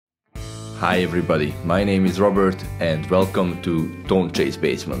Hi everybody, my name is Robert and welcome to Tone Chase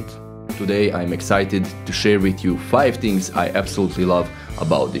Basement. Today I'm excited to share with you 5 things I absolutely love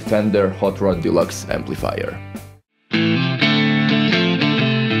about the Fender Hot Rod Deluxe amplifier.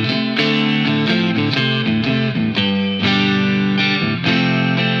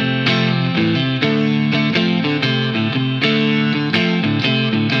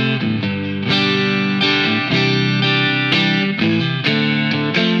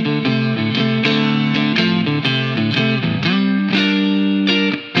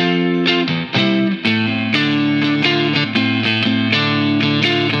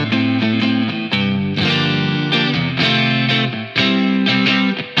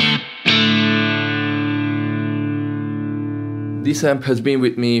 This amp has been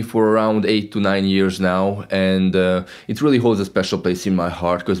with me for around 8 to 9 years now, and it really holds a special place in my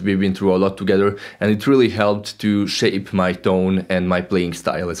heart because we've been through a lot together, and it really helped to shape my tone and my playing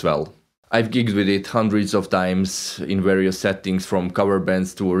style as well. I've gigged with it hundreds of times in various settings, from cover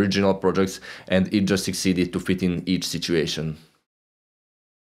bands to original projects, and it just succeeded to fit in each situation.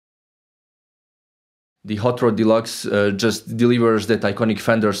 The Hot Rod Deluxe just delivers that iconic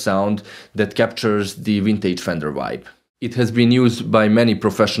Fender sound that captures the vintage Fender vibe. It has been used by many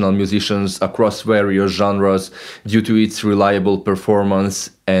professional musicians across various genres due to its reliable performance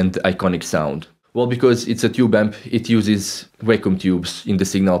and iconic sound. Well, because it's a tube amp, it uses vacuum tubes in the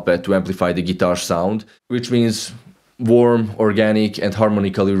signal pad to amplify the guitar sound, which means warm, organic and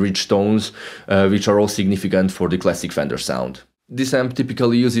harmonically rich tones, which are all significant for the classic Fender sound. This amp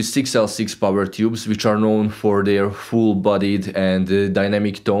typically uses 6L6 power tubes, which are known for their full-bodied and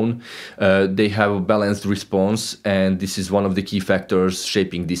dynamic tone. They have a balanced response, and this is one of the key factors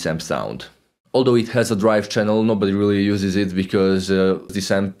shaping this amp sound. Although it has a drive channel, nobody really uses it because this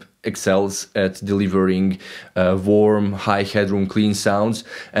amp excels at delivering warm, high headroom, clean sounds,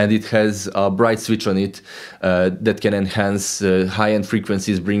 and it has a bright switch on it that can enhance high-end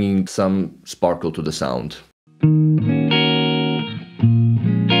frequencies, bringing some sparkle to the sound.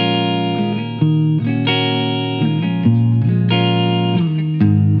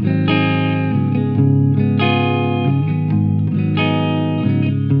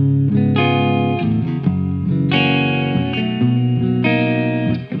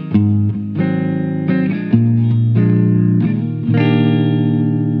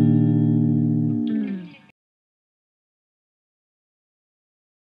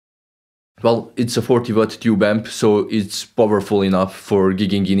 Well, it's a 40-watt tube amp, so it's powerful enough for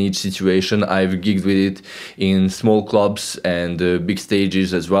gigging in each situation. I've gigged with it in small clubs and big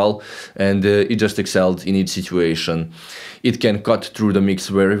stages as well, and it just excelled in each situation. It can cut through the mix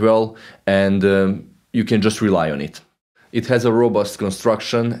very well, and you can just rely on it. It has a robust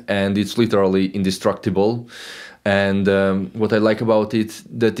construction, and it's literally indestructible. And what I like about it,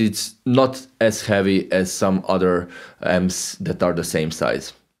 that it's not as heavy as some other amps that are the same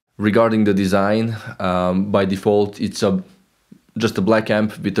size. Regarding the design, by default it's just a black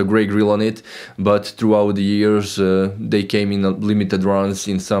amp with a grey grille on it, but throughout the years they came in limited runs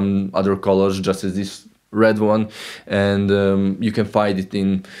in some other colors, just as this red one, and you can find it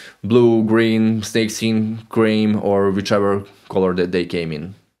in blue, green, snakeskin, cream, or whichever color that they came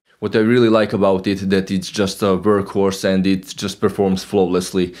in. What I really like about it, that it's just a workhorse and it just performs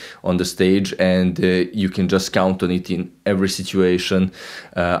flawlessly on the stage, and you can just count on it in every situation.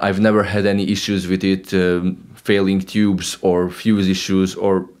 I've never had any issues with it, failing tubes or fuse issues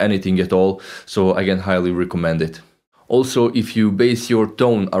or anything at all, so I can highly recommend it. Also, if you base your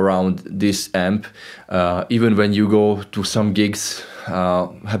tone around this amp, even when you go to some gigs,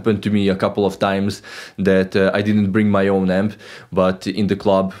 happened to me a couple of times that I didn't bring my own amp, but in the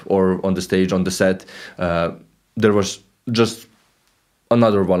club or on the stage, on the set, there was just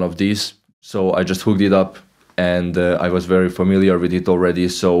another one of these. So I just hooked it up, and I was very familiar with it already,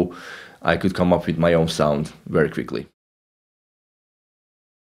 so I could come up with my own sound very quickly.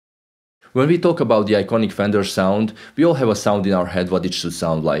 When we talk about the iconic Fender sound, we all have a sound in our head what it should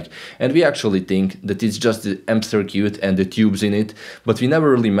sound like, and we actually think that it's just the amp circuit and the tubes in it, but we never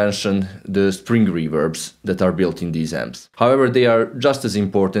really mention the spring reverbs that are built in these amps. However, they are just as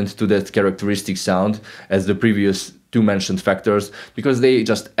important to that characteristic sound as the previous 2 mentioned factors, because they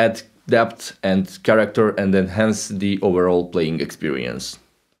just add depth and character and enhance the overall playing experience.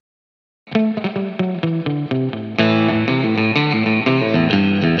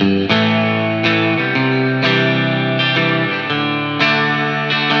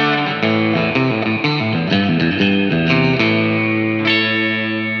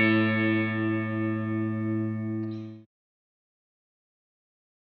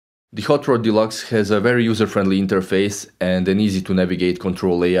 The Hot Rod Deluxe has a very user-friendly interface and an easy to navigate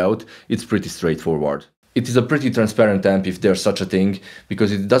control layout. It's pretty straightforward. It is a pretty transparent amp, if there's such a thing,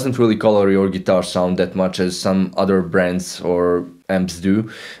 because it doesn't really color your guitar sound that much as some other brands or amps do,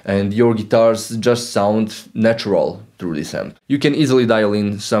 and your guitars just sound natural through this amp. You can easily dial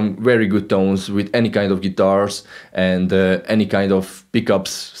in some very good tones with any kind of guitars and any kind of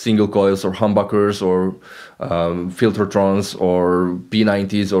pickups, single coils or humbuckers or filtertrons or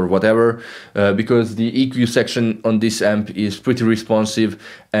P90s or whatever, because the EQ section on this amp is pretty responsive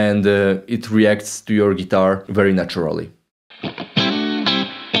and it reacts to your guitar very naturally.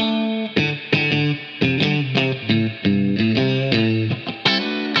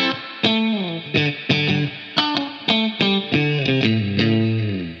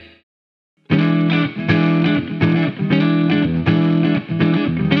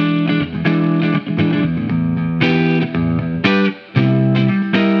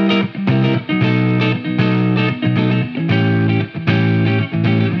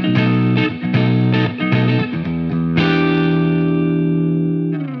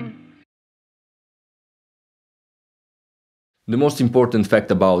 The most important fact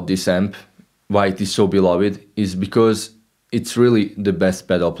about this amp, why it is so beloved, is because it's really the best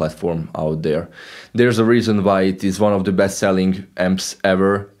pedal platform out there. There's a reason why it is one of the best-selling amps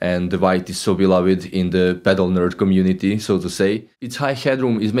ever and why it is so beloved in the pedal nerd community, so to say. Its high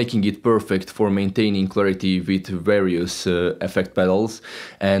headroom is making it perfect for maintaining clarity with various effect pedals,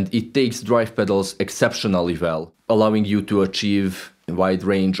 and it takes drive pedals exceptionally well, allowing you to achieve a wide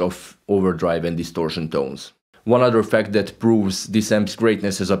range of overdrive and distortion tones. One other fact that proves this amp's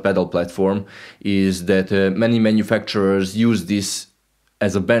greatness as a pedal platform is that many manufacturers use this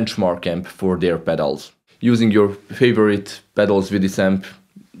as a benchmark amp for their pedals. Using your favorite pedals with this amp,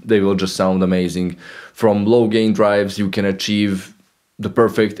 they will just sound amazing. From low gain drives you can achieve the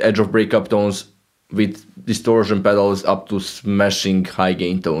perfect edge of breakup tones with distortion pedals up to smashing high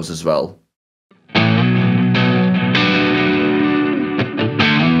gain tones as well.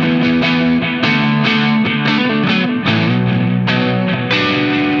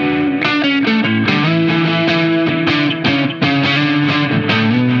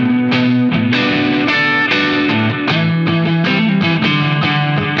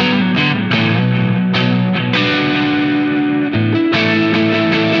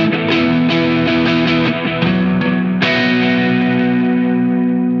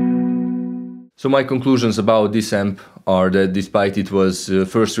 So my conclusions about this amp are that despite it was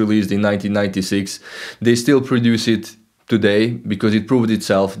first released in 1996, they still produce it today because it proved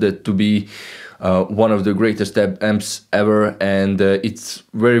itself that to be one of the greatest amps ever, and it's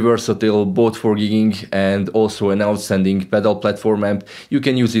very versatile both for gigging and also an outstanding pedal platform amp. You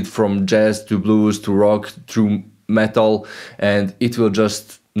can use it from jazz to blues to rock through metal, and it will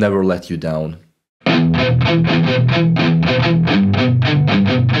just never let you down.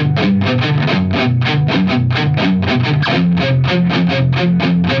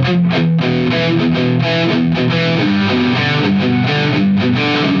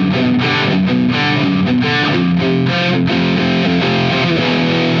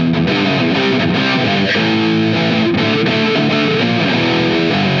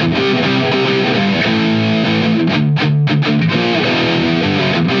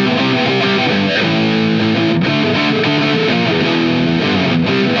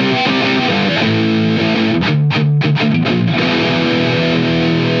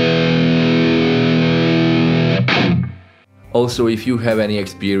 Also, if you have any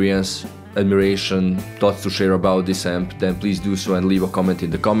experience, admiration, thoughts to share about this amp, then please do so and leave a comment in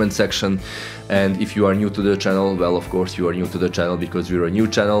the comment section. And if you are new to the channel, well, of course you are new to the channel because we're a new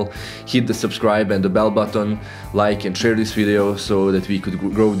channel. Hit the subscribe and the bell button, like and share this video so that we could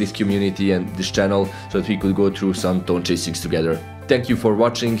grow this community and this channel, so that we could go through some tone chasings together. Thank you for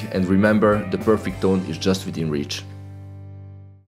watching, and remember, the perfect tone is just within reach.